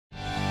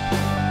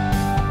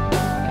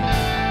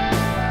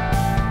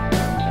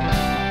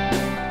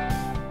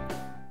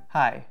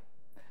Hi,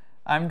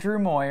 I'm Drew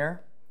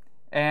Moyer,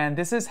 and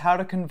this is how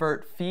to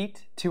convert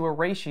feet to a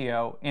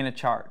ratio in a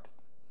chart.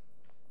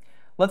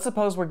 Let's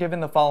suppose we're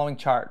given the following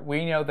chart.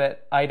 We know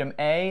that item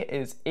A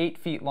is 8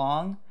 feet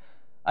long,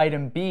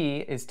 item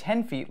B is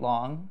 10 feet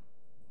long,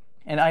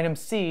 and item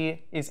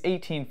C is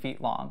 18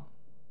 feet long.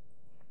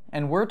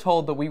 And we're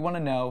told that we want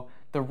to know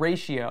the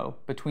ratio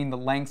between the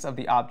lengths of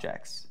the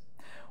objects.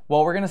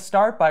 Well, we're going to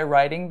start by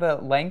writing the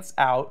lengths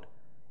out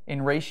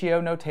in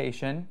ratio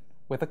notation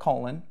with a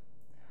colon.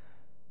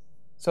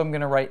 So I'm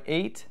going to write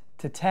 8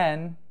 to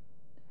 10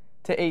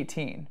 to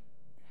 18.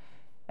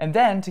 And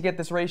then to get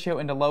this ratio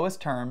into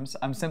lowest terms,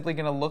 I'm simply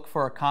going to look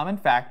for a common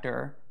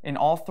factor in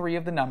all three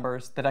of the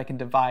numbers that I can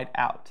divide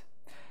out.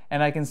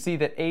 And I can see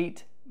that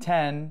 8,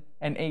 10,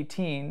 and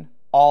 18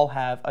 all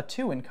have a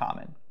 2 in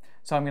common.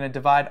 So I'm going to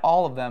divide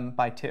all of them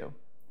by 2.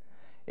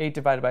 8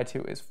 divided by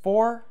 2 is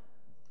 4.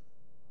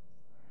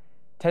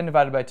 10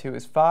 divided by 2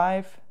 is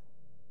 5.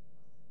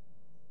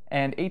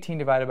 And 18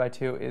 divided by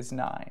 2 is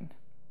 9.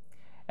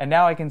 And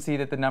now I can see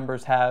that the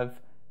numbers have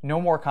no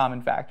more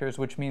common factors,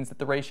 which means that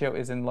the ratio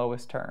is in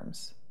lowest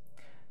terms.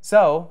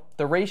 So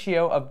the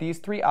ratio of these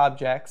three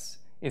objects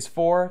is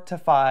 4 to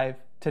 5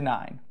 to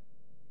 9.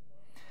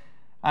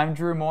 I'm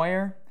Drew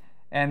Moyer,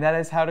 and that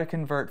is how to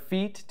convert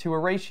feet to a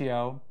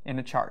ratio in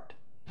a chart.